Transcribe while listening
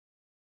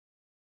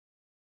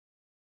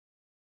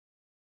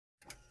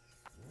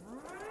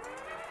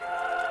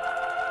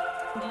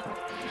The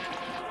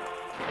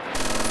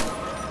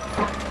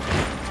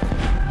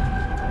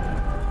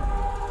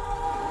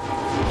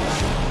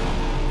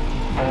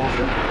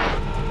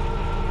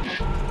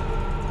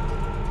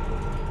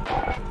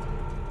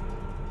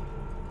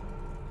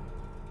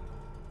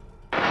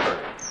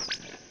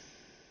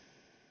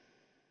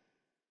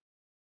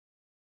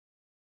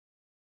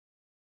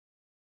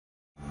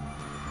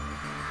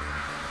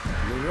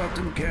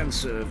rotten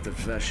cancer of the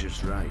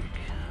fascist Reich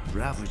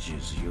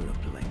ravages Europe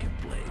like a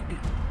plague.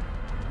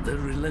 The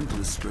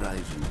relentless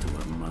drive into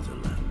our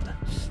motherland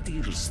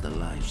steals the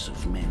lives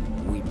of men,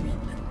 women,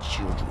 and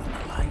children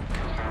alike.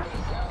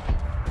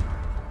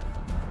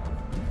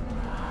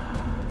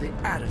 The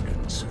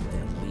arrogance of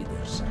their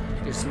leaders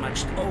is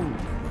matched only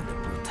by the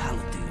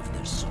brutality of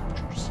their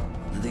soldiers.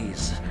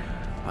 These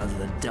are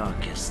the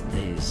darkest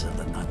days of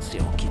the Nazi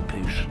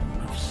occupation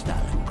of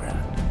Stalingrad.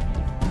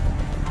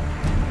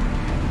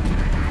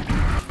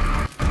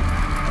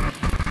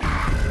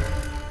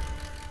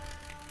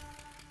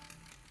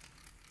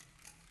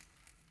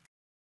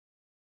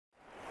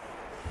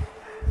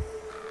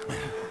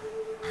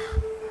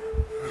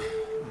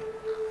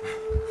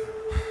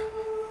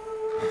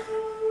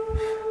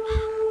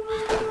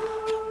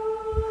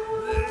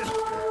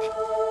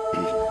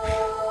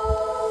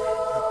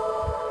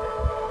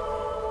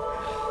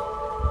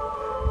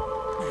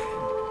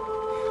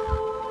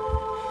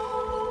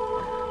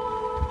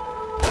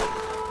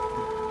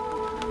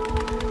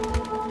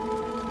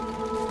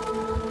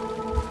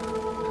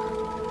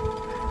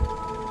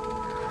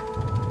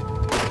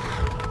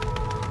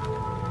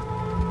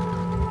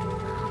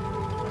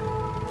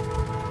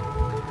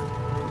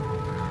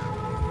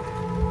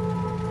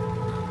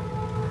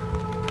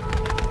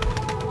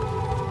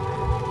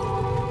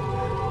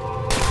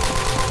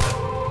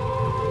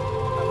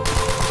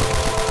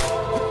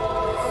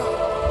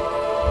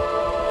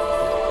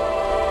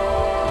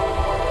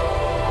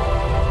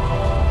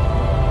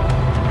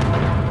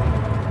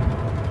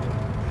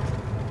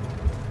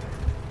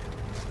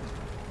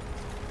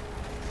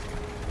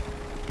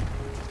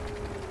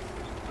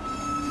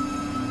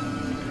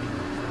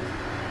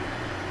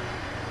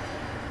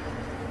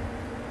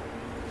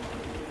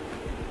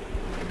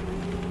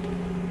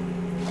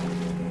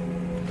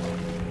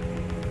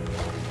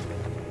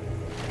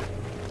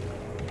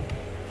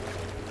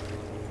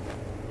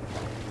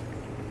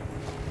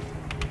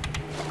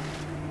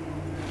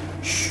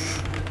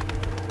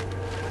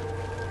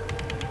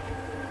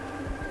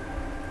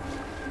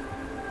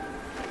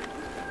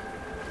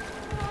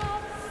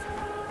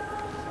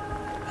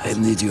 I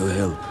need your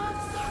help.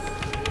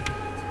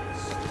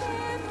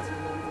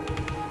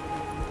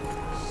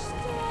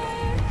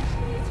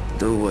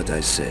 Do what I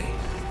say,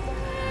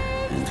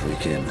 and we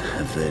can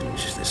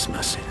avenge this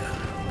massacre.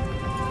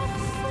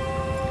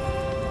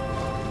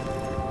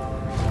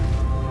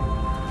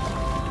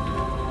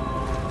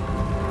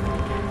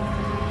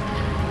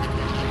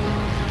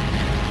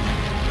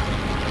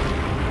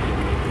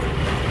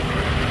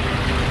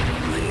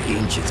 My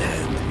injured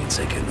hand means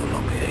I can no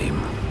longer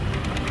aim.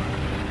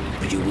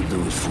 But you will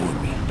do it for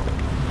me.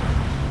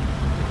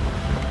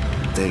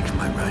 Take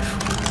my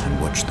rifle and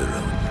watch the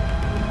road.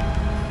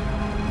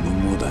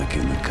 Mumodak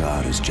in the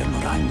car is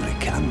General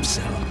Heinrich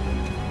Amsel,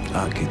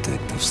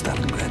 architect of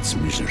Stalingrad's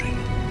misery.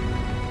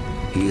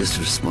 He is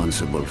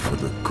responsible for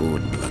the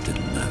cold-blooded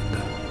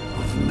murder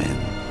of men,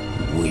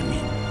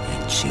 women,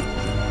 and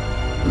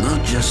children.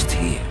 Not just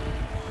here,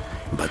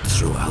 but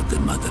throughout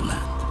the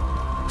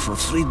motherland. For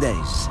 3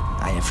 days,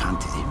 I have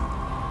hunted him.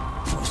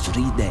 For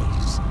 3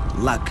 days,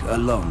 luck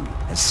alone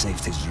has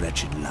saved his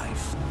wretched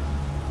life.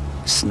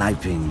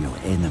 Sniping your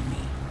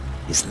enemy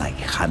is like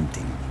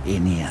hunting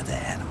any other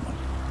animal.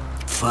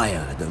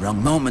 Fire at the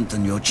wrong moment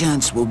and your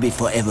chance will be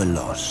forever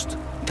lost.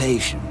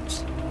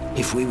 Patience.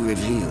 If we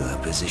reveal our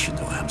position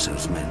to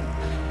Amsel's men,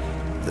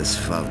 this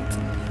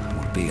fountain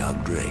will be our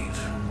grave.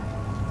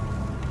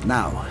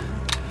 Now,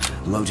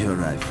 load your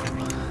rifle,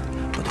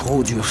 but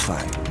hold your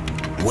fire.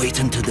 Wait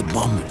until the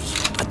bombers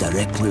are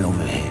directly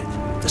overhead.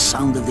 The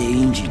sound of their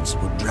engines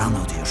will drown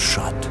out your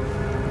shot.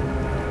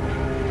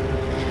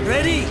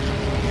 Ready?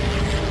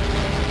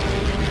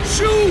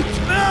 Shoot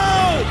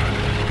now!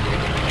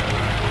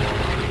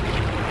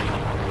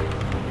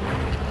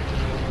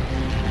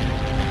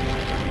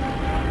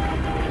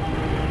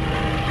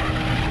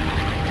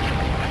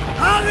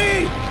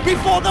 Hurry!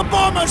 Before the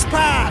bombers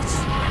pass!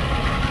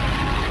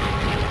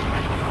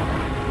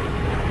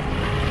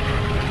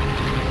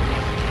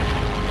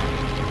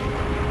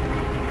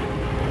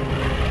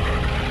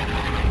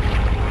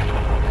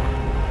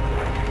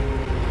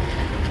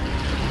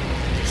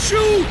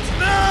 Shoot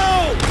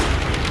now!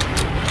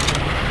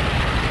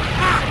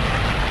 Ah!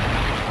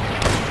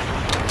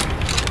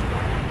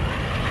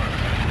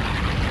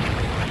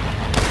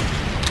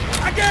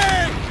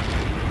 Again!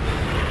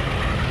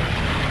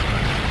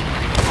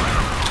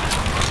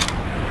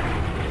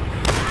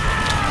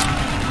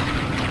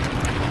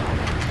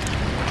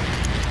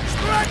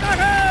 Strike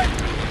ahead!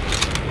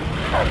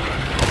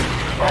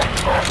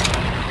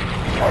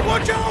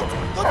 Watch out!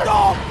 The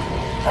dog!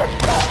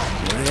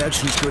 The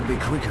reactions could be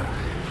quicker.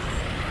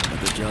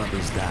 The job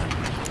is done.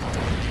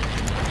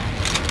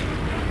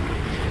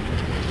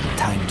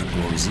 Time to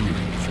close in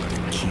for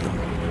the kill.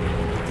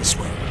 This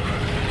way.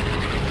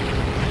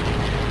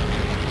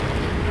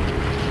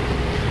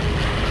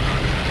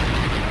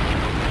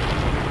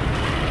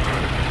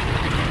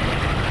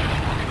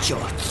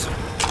 Shots.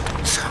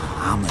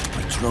 Armored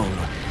patrol.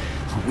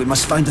 We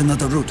must find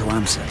another route to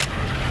Amsel.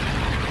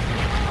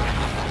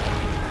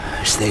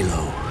 Stay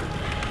low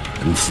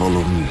and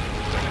follow me.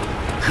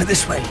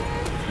 This way,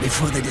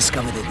 before they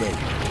discover the day.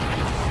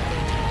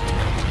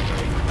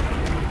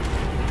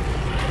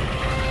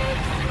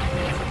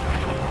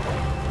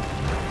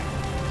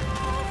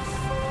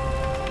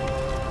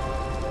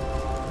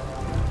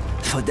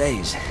 For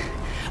days,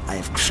 I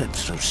have crept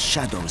through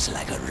shadows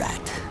like a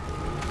rat.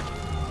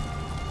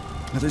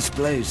 This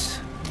place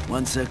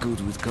once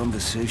echoed with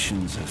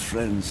conversations of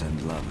friends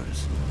and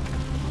lovers.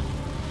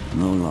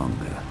 No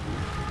longer.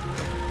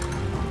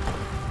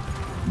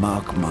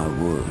 Mark my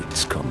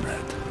words,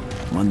 comrade.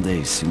 One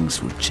day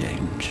things will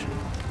change.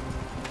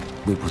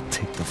 We will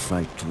take the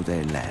fight to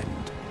their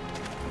land,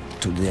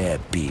 to their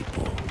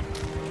people,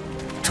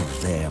 to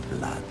their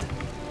blood.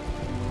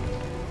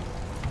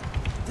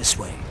 This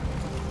way.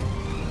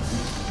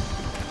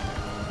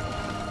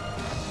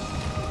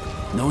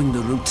 Knowing the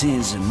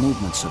routines and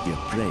movements of your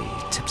prey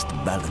tips the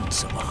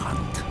balance of a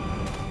hunt.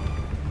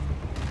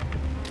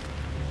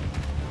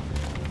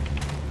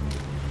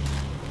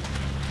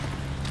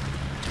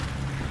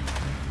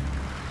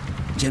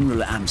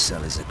 General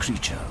Amsel is a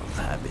creature of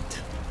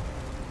habit.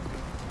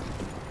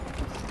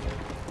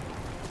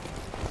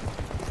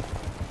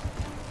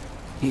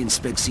 He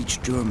inspects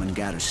each German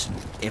garrison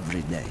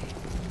every day.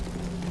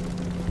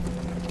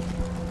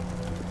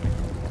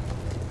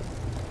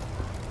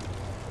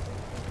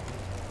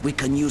 We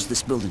can use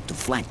this building to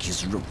flank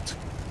his route.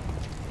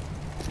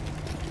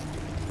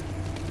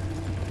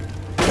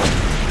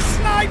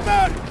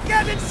 Sniper!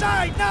 Get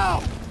inside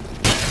now!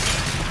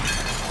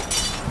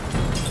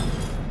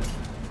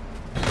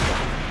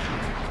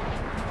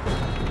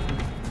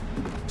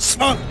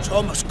 It's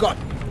almost got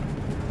me.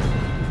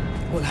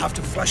 We'll have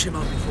to flush him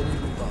out before we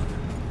move on.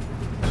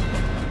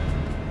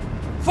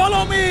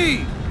 Follow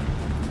me!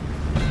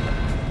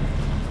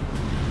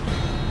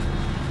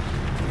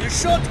 The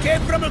shot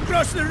came from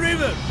across the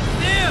river.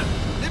 There!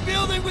 The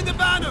building with the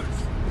banners!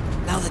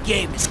 Now the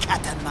game is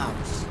cat and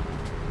mouse.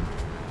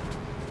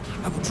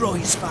 I will draw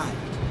his fire.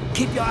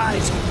 Keep your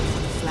eyes open for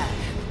the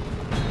flash.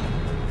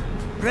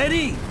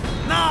 Ready?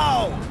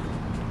 Now!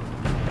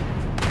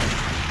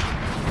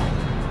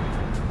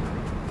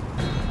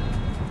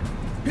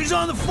 He's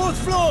on the 4th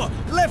floor,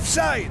 left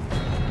side.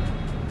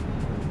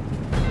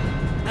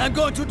 I'm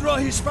going to draw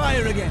his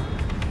fire again.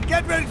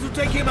 Get ready to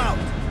take him out.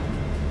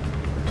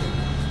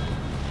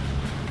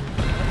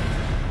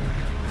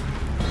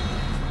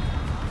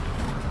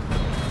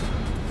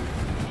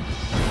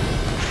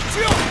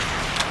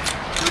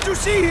 Did you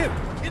see him?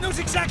 He knows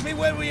exactly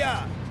where we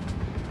are.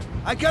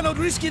 I cannot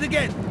risk it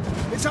again.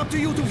 It's up to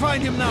you to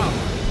find him now.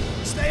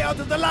 Stay out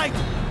of the light.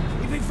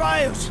 If he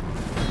fires,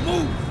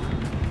 move.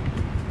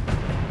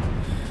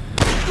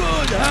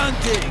 Good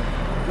hunting!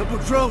 The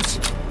patrols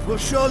will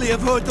surely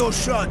have heard those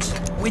shots.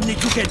 We need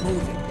to get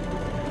moving.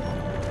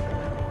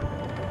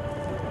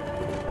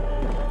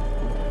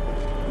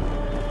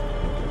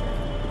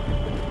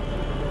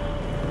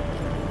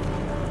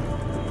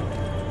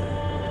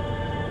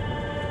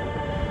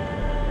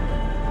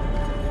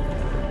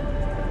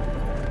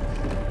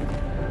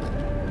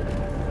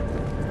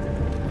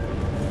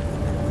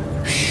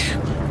 Shh!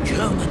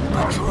 German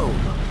patrol.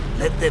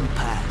 Let them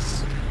pass.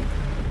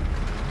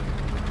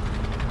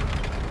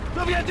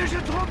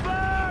 Sowjetische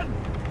Truppen!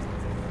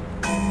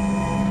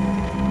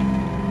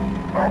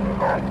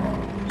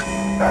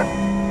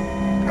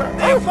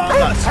 They found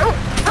us!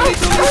 We need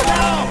to leave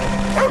now!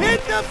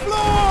 Hit the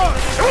floor!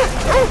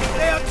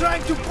 They are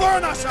trying to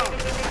burn us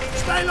out!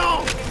 Stay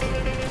low!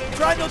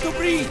 Try not to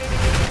breathe!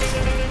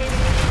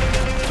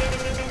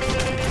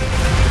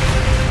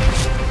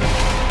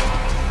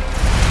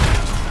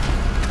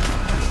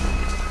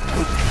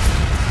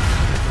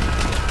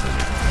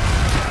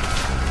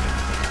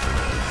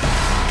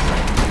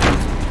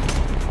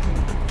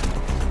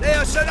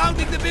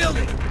 Surrounding the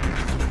building!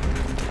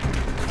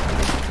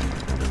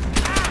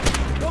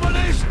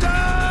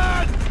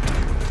 Kommunisten!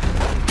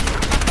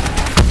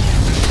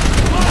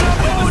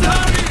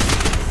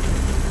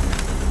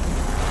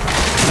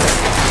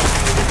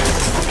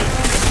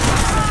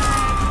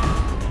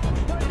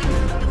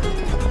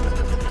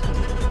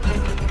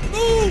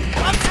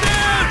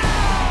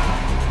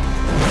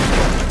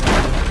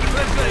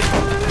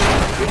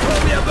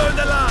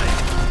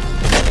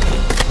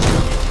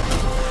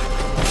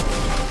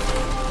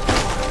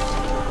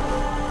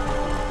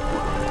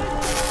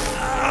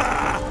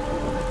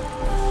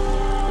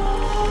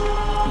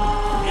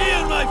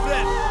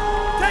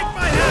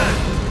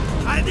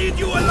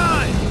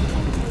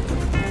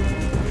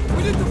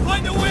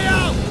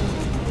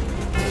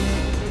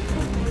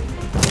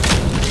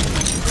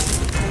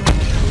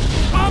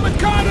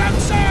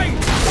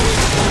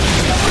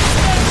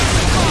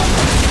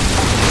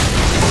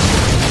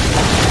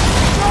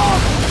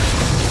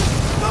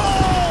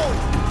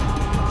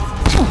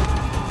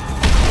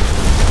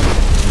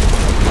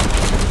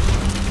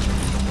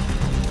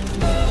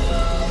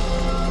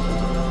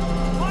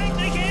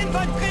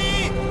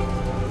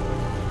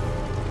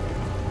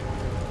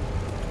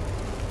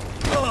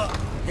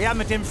 da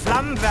mit dem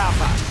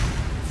Flammenwerfer.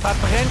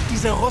 Verbrennt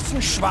diese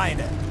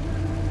Russenschweine.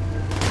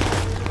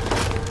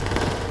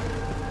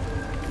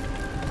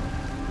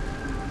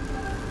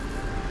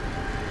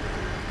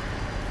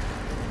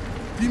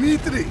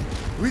 Dimitri,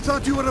 we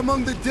thought you were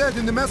among the dead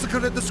in the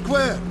massacre at the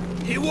square.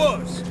 He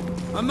was.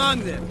 Among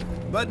them,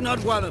 but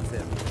not one of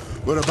them.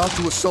 We're about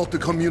to assault the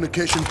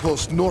communication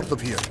post north of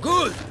here.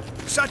 Good!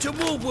 Such a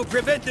move will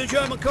prevent the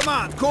German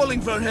command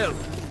calling for help.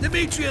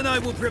 Dimitri and I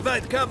will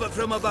provide cover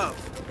from above.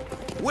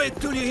 Wait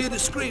till you hear the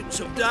screams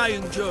of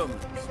dying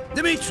Germans.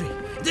 Dimitri,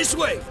 this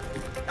way!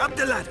 Up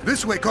the ladder!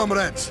 This way,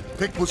 comrades.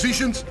 Take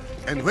positions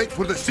and wait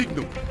for the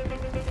signal.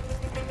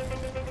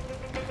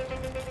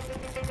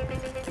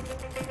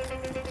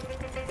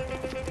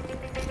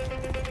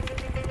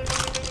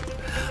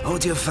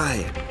 Hold your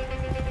fire.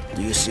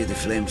 Do you see the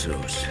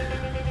flamethrowers?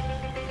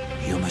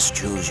 You must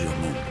choose your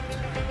moment.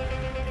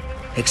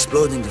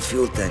 Exploding the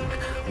fuel tank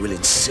will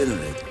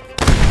incinerate.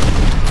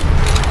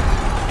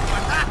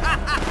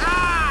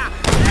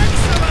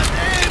 Excellent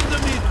aim,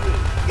 Dimitri!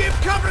 Give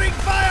covering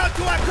fire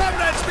to our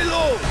comrades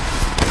below!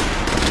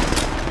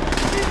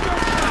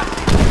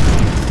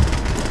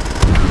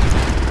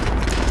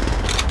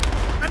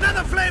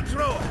 Another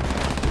flamethrower!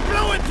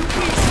 Blow it to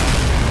pieces!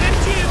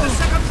 Empty in the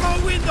second floor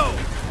window!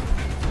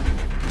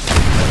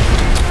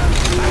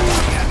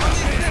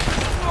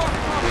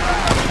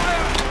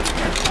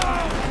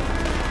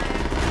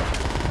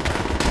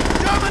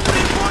 German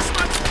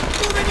reinforcements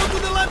moving onto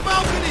the left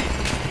balcony!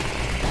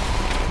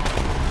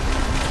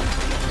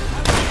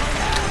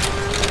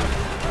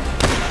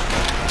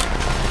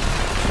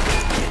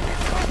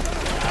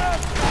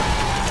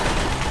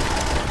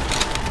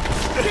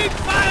 Keep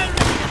firing!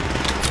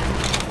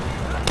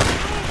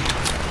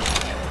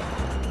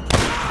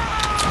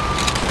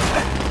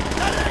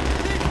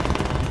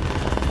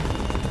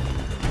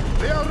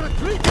 They are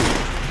retreating!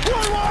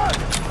 Forward!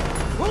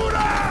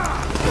 Hoorah!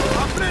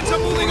 Our friends are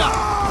moving up!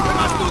 We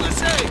must do the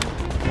same!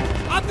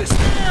 Up the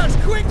stairs,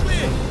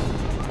 quickly!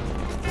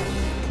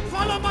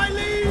 Follow my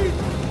lead!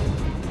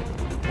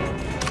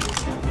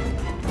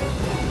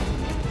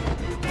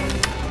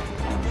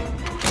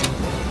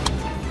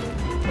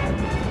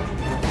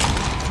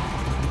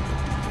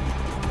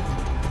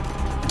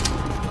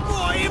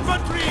 More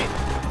infantry!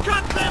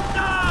 Cut them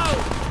down!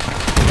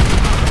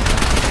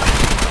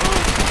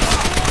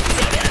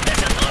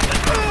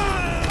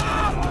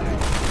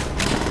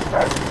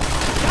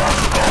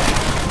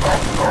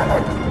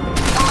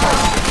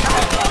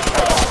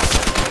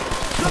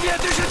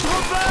 Sowjetische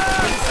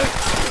Truppen!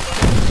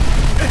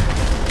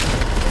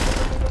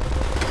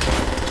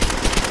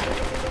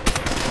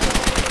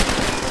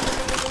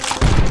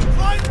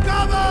 Find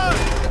cover!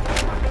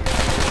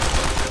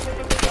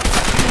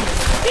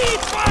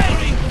 Keep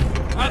firing!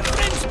 Our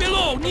friends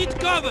below need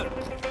cover!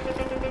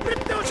 Rip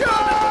those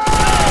Germans!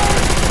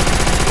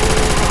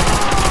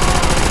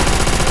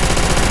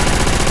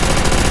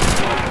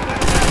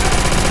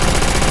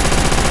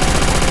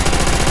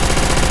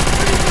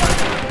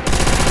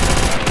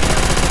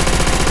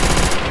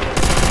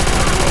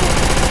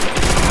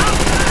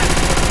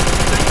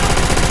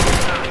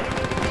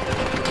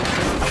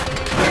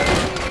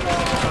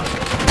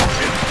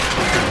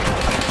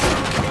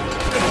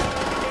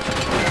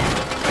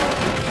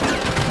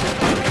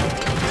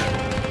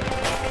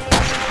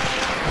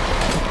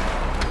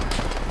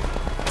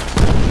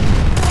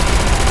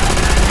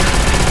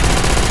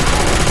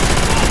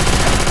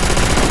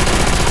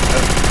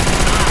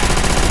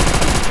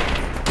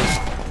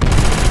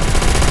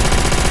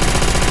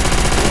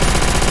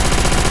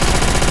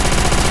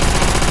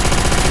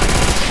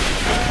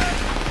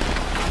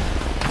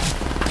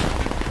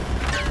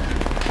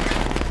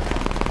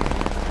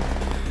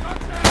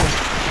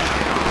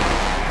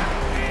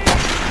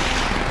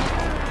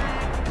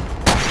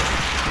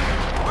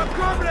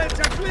 Comrades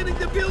are cleaning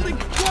the building!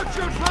 Watch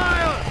your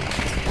fire!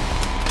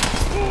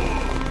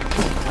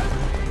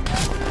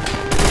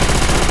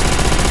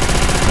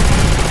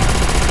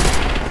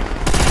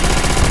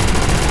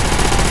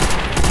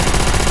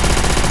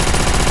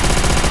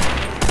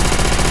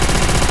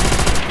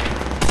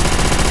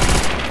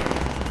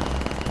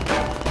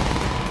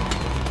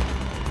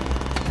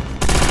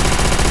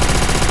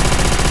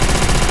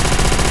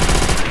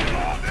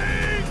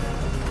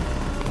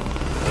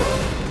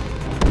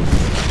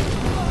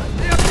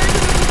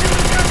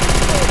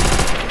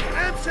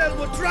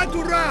 Try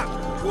to run!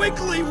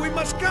 Quickly, we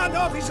must cut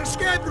off his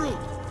escape route!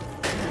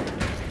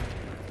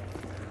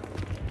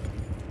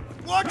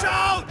 Watch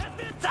out!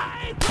 Don't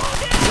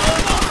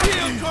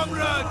kill,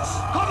 comrades!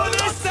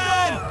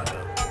 Kommunisten!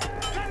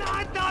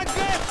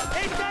 Granatenangriff!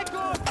 In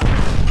Deckung!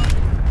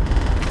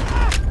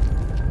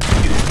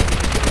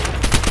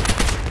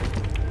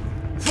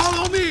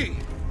 Follow me!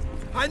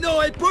 I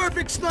know a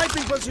perfect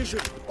sniping position,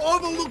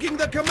 overlooking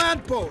the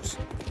command post.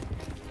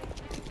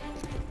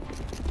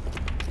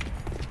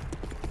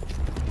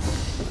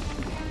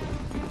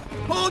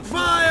 Hold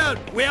fire!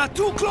 We are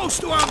too close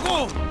to our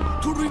goal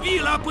to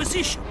reveal our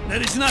position.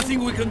 There is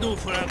nothing we can do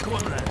for our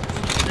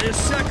comrades. Their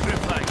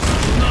sacrifice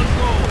will not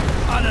go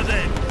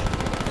unavenged.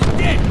 The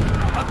death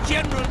of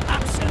General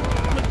Axel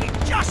will be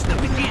just the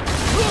beginning.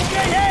 Look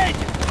ahead!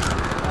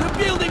 The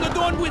building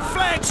adorned with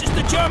flags is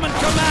the German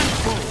command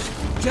post.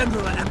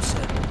 General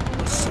Amsel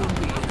will soon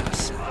be in our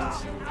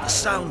sights. The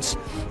sounds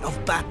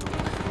of battle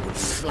will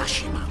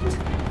flush him out.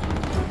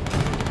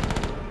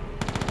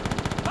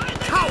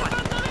 Coward!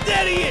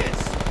 There he is!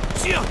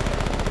 Sure!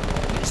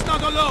 He's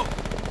not alone.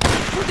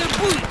 Put a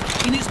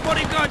bullet in his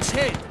bodyguard's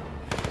head.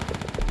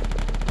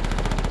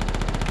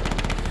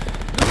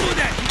 Look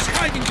at he's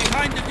hiding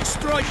behind the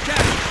destroyed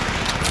tank.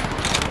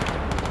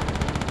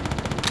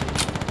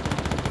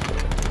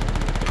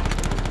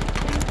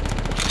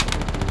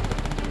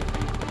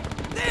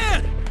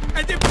 There!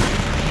 And the...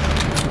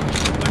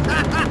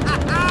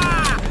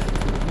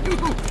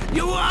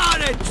 you are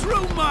a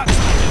true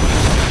marksman!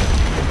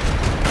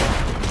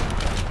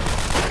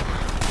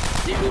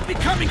 He will be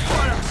coming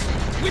for us!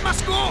 We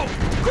must go!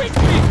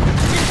 Quickly!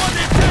 Before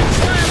the tanks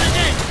fire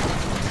again!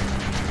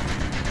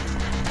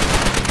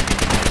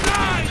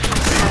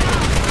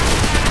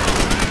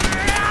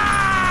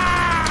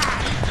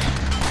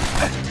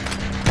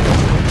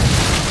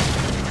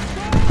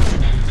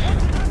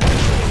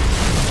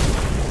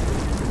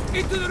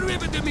 Into the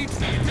river,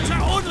 Dimitri! It's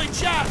our only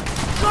chance!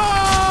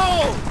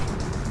 Go!